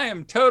 I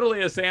am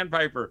totally a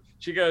sandpiper.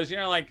 She goes,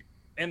 like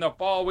in the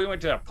fall, we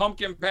went to a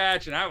pumpkin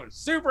patch and I was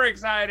super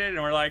excited.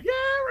 And we're like, yeah,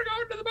 we're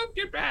going to the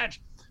pumpkin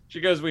patch.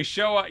 She goes, we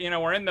show up,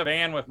 we're in the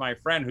van with my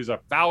friend who's a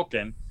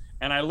falcon.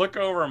 And I look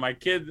over and my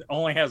kid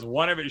only has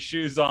one of his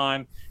shoes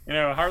on,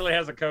 hardly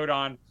has a coat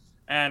on.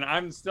 And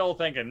I'm still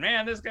thinking,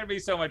 man, this is going to be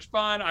so much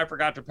fun. I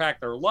forgot to pack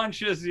their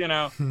lunches,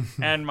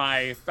 and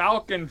my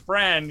falcon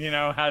friend,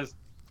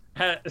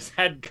 has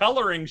had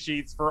coloring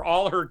sheets for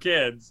all her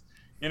kids,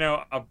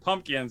 of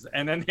pumpkins.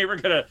 And then they were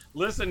going to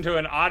listen to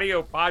an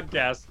audio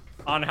podcast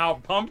on how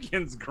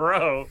pumpkins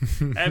grow.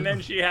 And then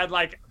she had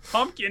like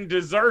pumpkin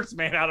desserts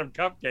made out of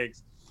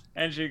cupcakes.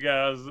 And she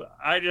goes,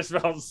 I just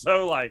felt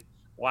so like,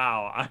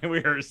 wow, we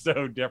are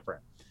so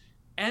different.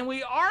 And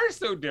we are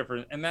so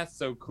different. And that's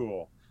so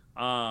cool.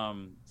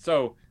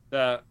 So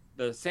the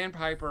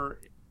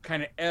sandpiper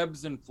kind of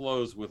ebbs and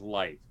flows with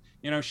life.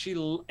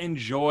 She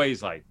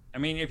enjoys life. I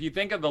mean, if you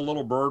think of the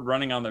little bird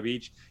running on the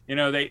beach,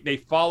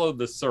 they follow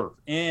the surf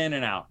in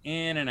and out,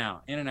 in and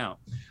out, in and out.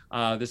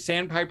 The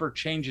sandpiper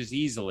changes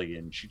easily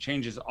and she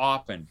changes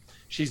often.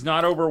 She's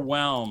not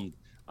overwhelmed.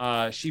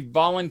 She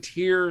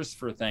volunteers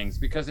for things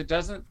because it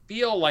doesn't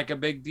feel like a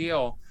big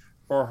deal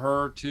for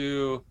her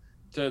to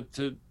be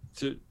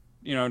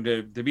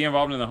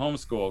involved in the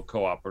homeschool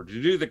co-op or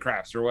to do the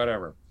crafts or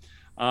whatever.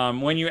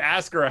 When you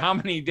ask her, how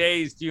many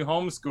days do you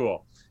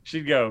homeschool?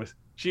 She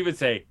would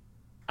say,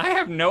 I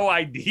have no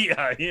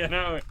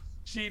idea.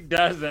 She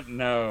doesn't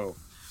know.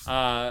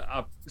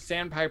 A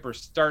sandpiper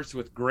starts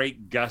with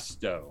great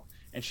gusto,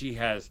 and she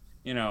has,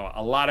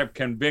 a lot of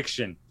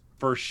conviction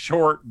for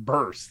short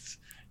bursts,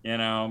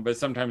 but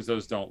sometimes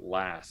those don't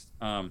last.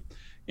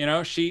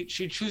 She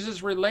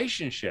chooses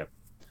relationship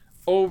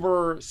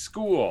over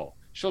school.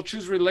 She'll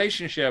choose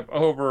relationship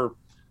over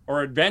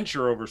or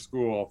adventure over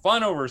school,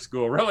 fun over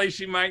school. Really,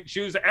 she might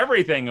choose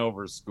everything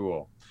over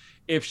school.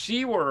 If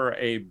she were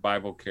a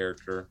Bible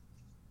character,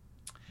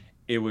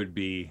 it would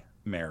be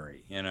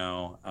Mary,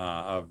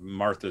 of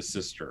Martha's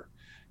sister.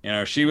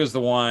 She was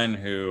the one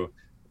who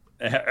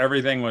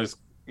everything was,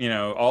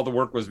 all the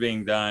work was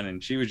being done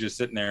and she was just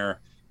sitting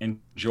there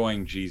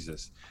enjoying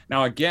Jesus.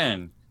 Now,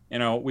 again,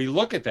 we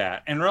look at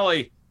that and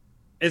really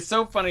it's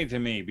so funny to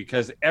me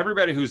because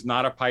everybody who's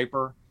not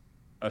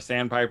a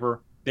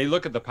sandpiper, they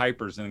look at the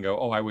pipers and go,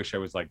 oh, I wish I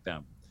was like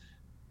them.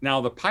 Now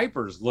the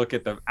pipers look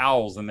at the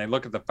owls and they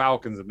look at the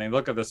falcons and they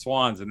look at the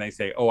swans and they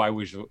say, oh, I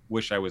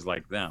wish I was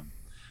like them.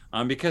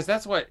 Because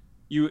that's what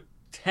you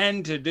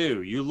tend to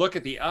do. You look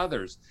at the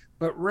others,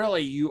 but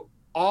really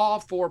all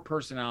four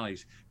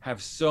personalities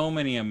have so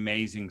many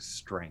amazing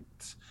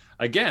strengths.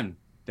 Again,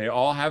 they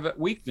all have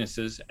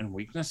weaknesses and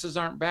weaknesses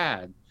aren't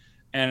bad.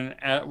 And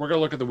we're going to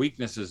look at the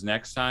weaknesses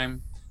next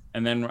time.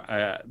 And then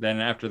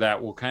after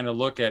that, we'll kind of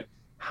look at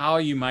how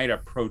you might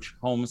approach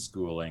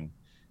homeschooling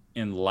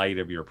in light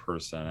of your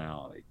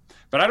personality.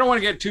 But I don't want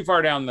to get too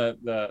far down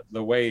the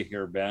way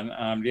here, Ben.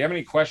 Do you have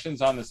any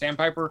questions on the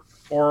sandpiper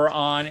or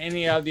on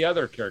any of the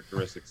other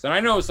characteristics? And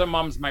I know some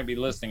moms might be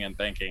listening and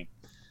thinking,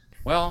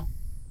 well,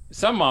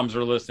 some moms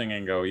are listening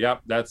and go,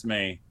 yep, that's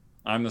me.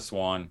 I'm the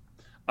swan.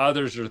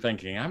 Others are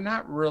thinking, I'm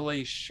not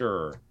really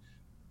sure.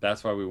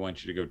 That's why we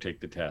want you to go take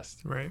the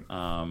test. Right.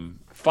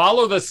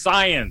 Follow the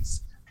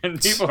science. And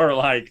people are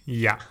like,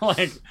 yeah,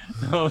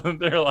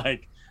 they're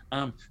like,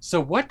 so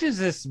what does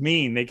this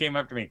mean? They came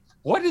up to me.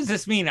 What does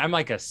this mean? I'm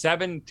like a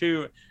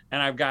 7'2",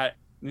 and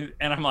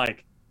I'm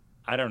like,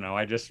 I don't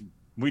know.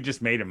 We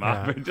just made him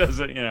up. Yeah. It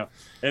doesn't,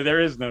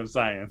 there is no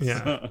science.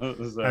 Yeah.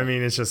 So. I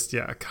mean, it's just,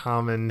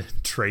 common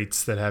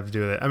traits that have to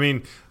do with it. I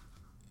mean,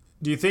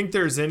 do you think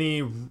there's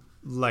any,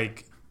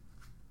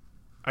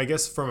 I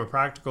guess from a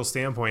practical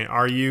standpoint,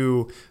 are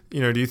you, do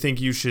you think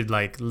you should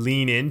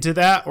lean into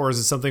that? Or is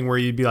it something where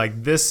you'd be like,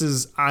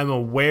 I'm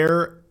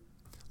aware,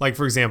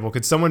 for example,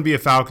 could someone be a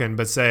falcon,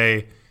 but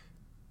say,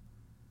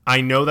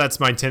 I know that's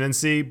my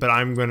tendency, but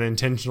I'm going to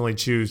intentionally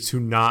choose to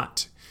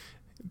not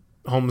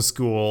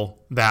homeschool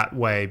that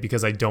way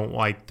because I don't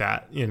like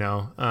that,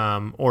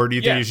 or do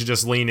you think you should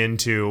just lean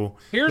into,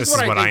 here's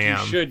what I think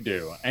you should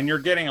do. And you're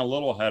getting a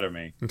little ahead of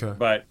me, okay.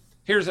 But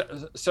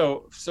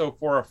so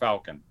for a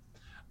falcon,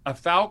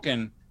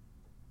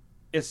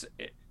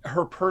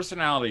 her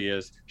personality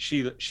is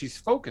she's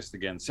focused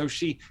again. So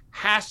she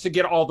has to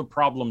get all the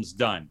problems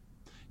done.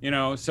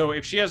 So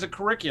if she has a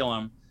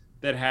curriculum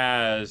that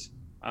has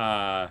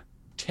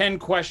 10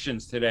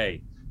 questions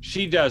today,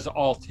 she does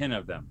all 10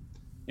 of them.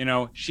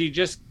 Her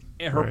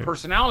right.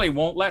 Personality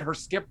won't let her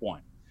skip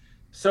one.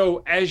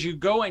 So as you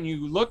go and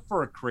you look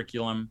for a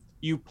curriculum,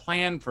 you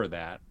plan for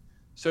that.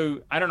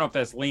 So I don't know if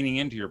that's leaning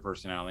into your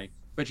personality,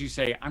 but you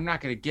say, I'm not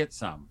going to get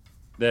some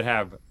that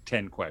have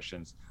 10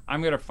 questions.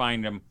 I'm going to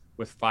find them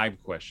with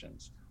 5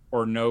 questions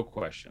or no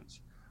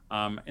questions.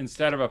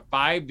 Instead of a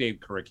 5-day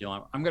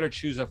curriculum, I'm going to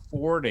choose a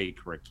 4-day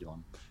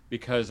curriculum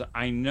because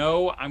I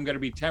know I'm going to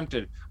be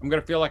tempted. I'm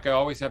going to feel like I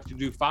always have to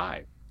do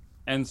 5.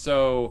 And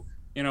so,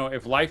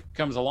 if life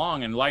comes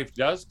along, and life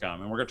does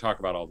come, and we're going to talk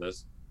about all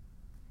this,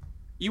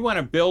 you want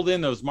to build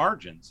in those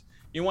margins.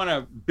 You want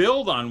to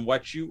build on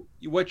what you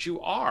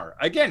are.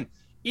 Again,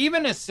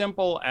 even as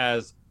simple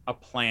as a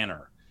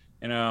planner.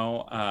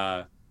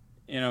 I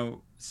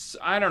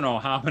don't know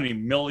how many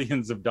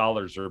millions of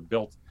dollars are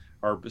built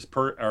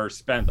or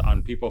spent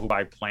on people who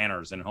buy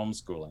planners in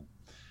homeschooling,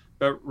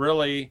 but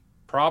really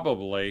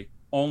probably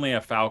only a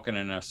falcon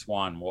and a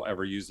swan will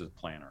ever use a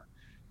planner.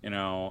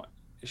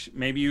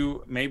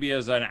 Maybe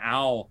as an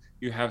owl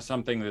you have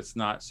something that's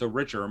not so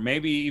rich, or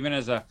maybe even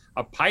as a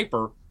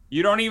piper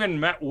you don't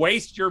even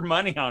waste your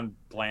money on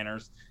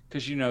planners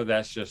because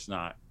that's just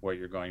not what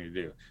you're going to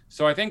do.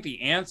 So I think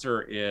the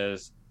answer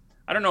is,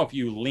 I don't know if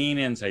you lean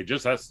in and say,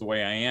 just that's the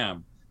way I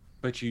am,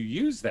 but you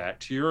use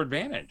that to your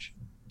advantage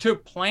to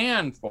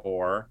plan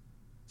for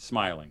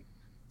smiling,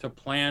 to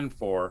plan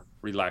for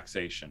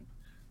relaxation.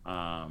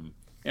 And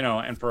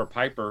for a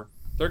piper,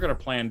 they're going to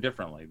plan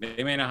differently.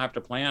 They may not have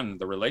to plan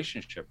the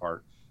relationship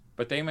part,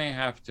 but they may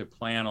have to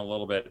plan a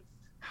little bit.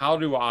 How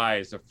do I,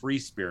 as a free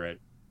spirit,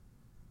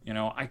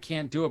 I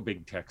can't do a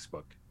big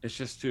textbook. It's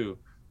just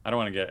I don't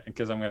want to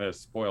because I'm going to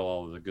spoil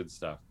all of the good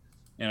stuff.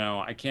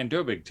 I can't do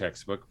a big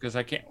textbook because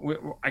I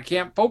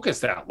can't focus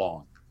that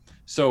long.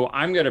 So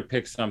I'm going to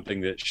pick something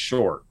that's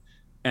short,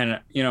 and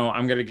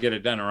I'm going to get it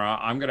done, or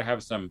I'm going to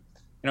have some,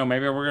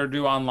 maybe we're going to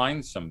do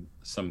online some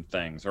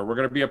things, or we're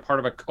going to be a part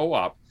of a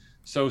co-op,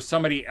 so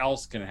somebody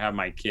else can have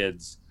my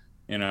kids,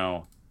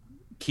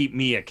 keep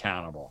me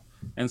accountable.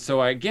 And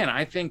so again,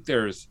 I think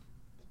there's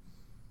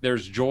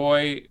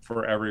joy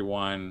for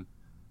everyone,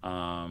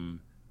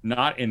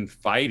 not in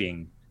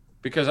fighting,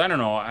 because I don't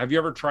know. Have you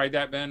ever tried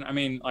that, Ben? I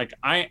mean, like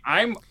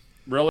I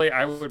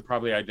would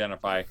probably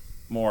identify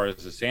more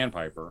as a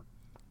sandpiper.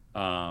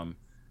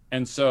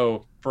 And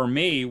so for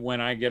me,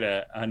 when I get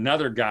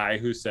another guy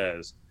who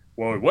says,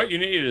 well, what you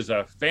need is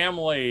a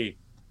family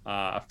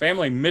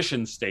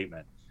mission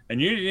statement, and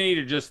you need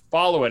to just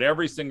follow it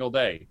every single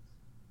day,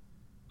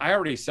 I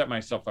already set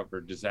myself up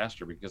for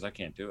disaster because I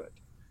can't do it.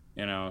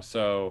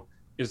 So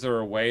is there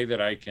a way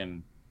that I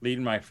can lead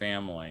my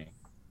family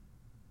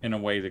in a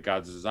way that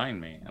God's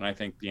designed me? And I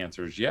think the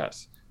answer is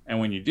yes. And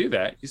when you do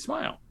that, you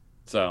smile.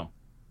 So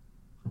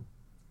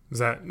does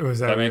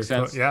that make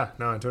sense? Yeah,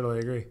 no, I totally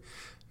agree.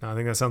 No, I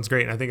think that sounds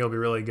great. And I think it'll be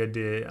really good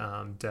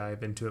to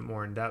dive into it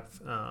more in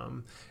depth.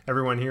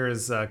 Everyone here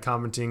is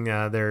commenting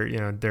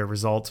their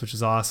results, which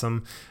is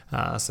awesome.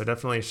 So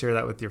definitely share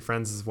that with your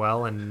friends as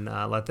well, and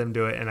let them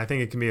do it. And I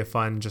think it can be a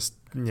fun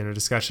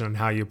discussion on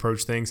how you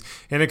approach things.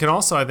 And it can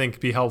also, I think,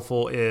 be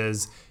helpful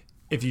is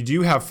if you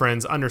do have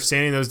friends,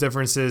 understanding those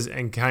differences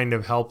and kind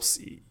of helps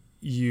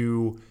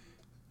you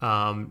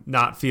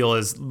not feel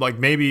as like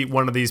maybe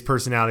one of these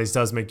personalities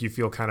does make you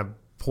feel kind of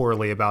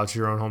poorly about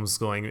your own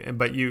homeschooling,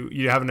 but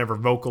you haven't ever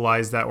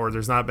vocalized that, or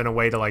there's not been a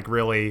way to like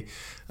really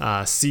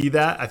see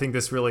that. I think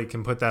this really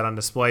can put that on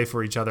display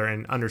for each other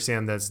and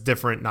understand that's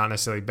different, not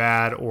necessarily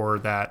bad, or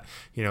that,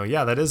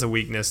 that is a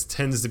weakness,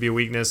 tends to be a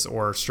weakness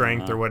or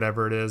strength or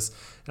whatever it is.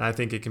 And I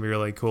think it can be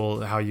really cool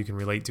how you can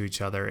relate to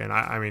each other. And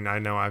I mean, I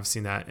know I've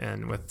seen that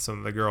and with some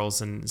of the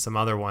girls and some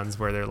other ones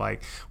where they're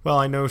like, well,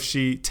 I know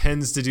she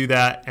tends to do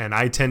that and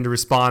I tend to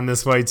respond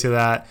this way to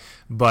that.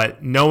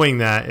 But knowing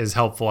that is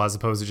helpful as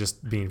opposed to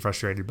just being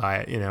frustrated by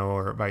it,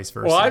 or vice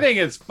versa. Well, I think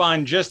it's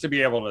fun just to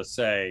be able to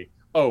say,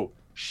 oh,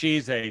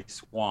 she's a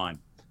swan,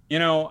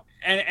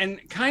 and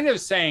kind of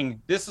saying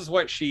this is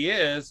what she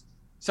is.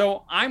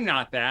 So I'm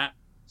not that.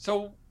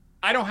 So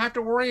I don't have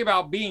to worry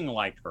about being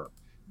like her.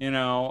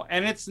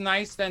 And it's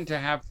nice then to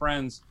have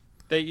friends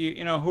that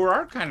who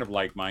are kind of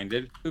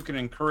like-minded, who can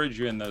encourage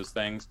you in those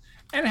things,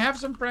 and have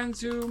some friends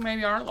who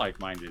maybe aren't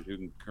like-minded who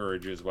can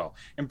encourage you as well.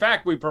 In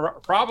fact, we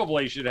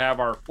probably should have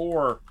our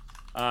 4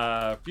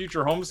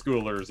 future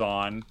homeschoolers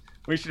on.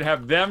 We should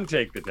have them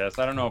take the test.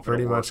 I don't know if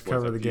pretty much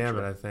cover the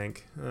gamut. I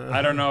think.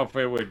 I don't know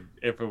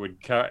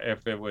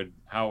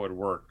how it would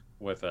work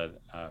with a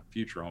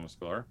future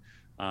homeschooler.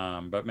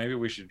 But maybe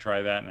we should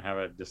try that and have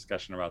a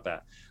discussion about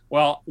that.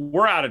 Well,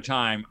 we're out of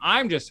time.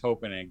 I'm just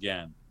hoping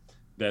again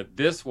that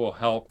this will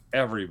help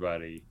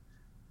everybody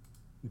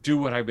do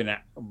what I've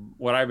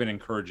been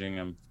encouraging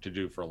them to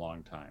do for a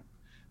long time,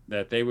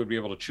 that they would be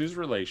able to choose a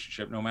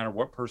relationship no matter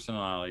what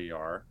personality you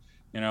are,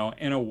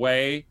 in a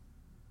way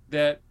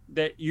that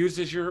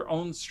uses your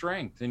own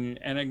strength and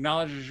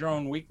acknowledges your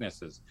own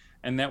weaknesses,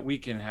 and that we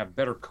can have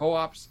better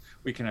co-ops,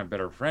 we can have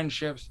better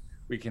friendships,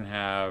 we can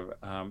have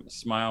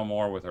smile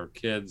more with our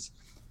kids.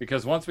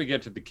 Because once we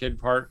get to the kid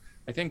part,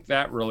 I think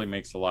that really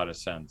makes a lot of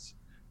sense.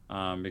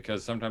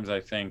 Because sometimes I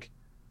think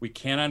we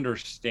can't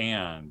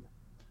understand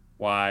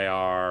why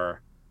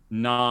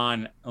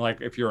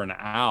if you're an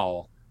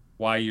owl,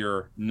 why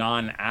your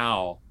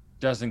non-owl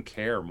doesn't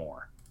care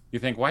more. You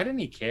think, why didn't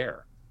he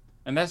care?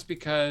 And that's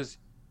because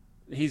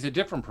he's a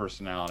different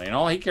personality, and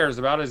all he cares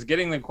about is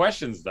getting the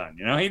questions done.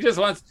 He just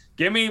wants,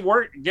 give me,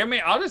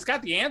 I'll just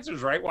got the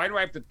answers right. Why do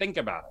I have to think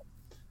about it?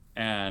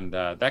 And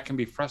that can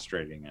be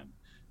frustrating.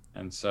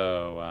 And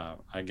so,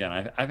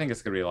 again, I think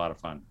it's going to be a lot of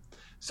fun.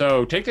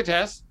 So take the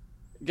test,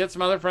 get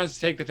some other friends to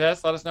take the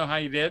test. Let us know how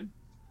you did.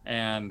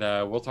 And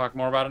we'll talk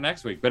more about it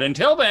next week. But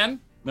until then,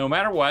 no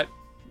matter what,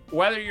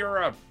 whether you're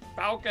a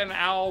falcon,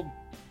 owl,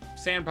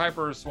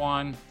 sandpiper, or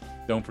swan,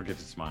 don't forget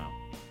to smile.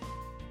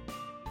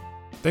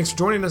 Thanks for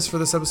joining us for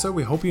this episode.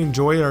 We hope you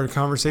enjoyed our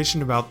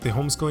conversation about the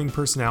homeschooling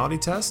personality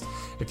test.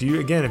 If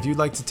you'd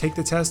like to take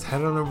the test,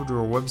 head on over to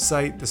our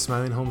website,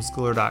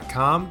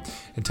 thesmilinghomeschooler.com,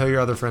 and tell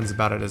your other friends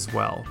about it as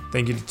well.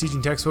 Thank you to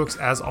Teaching Textbooks,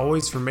 as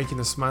always, for making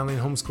the Smiling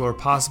Homeschooler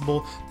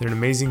possible. They're an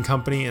amazing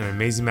company and an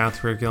amazing math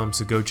curriculum,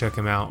 so go check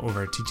them out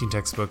over at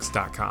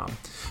teachingtextbooks.com.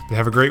 But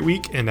have a great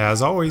week, and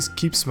as always,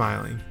 keep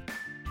smiling.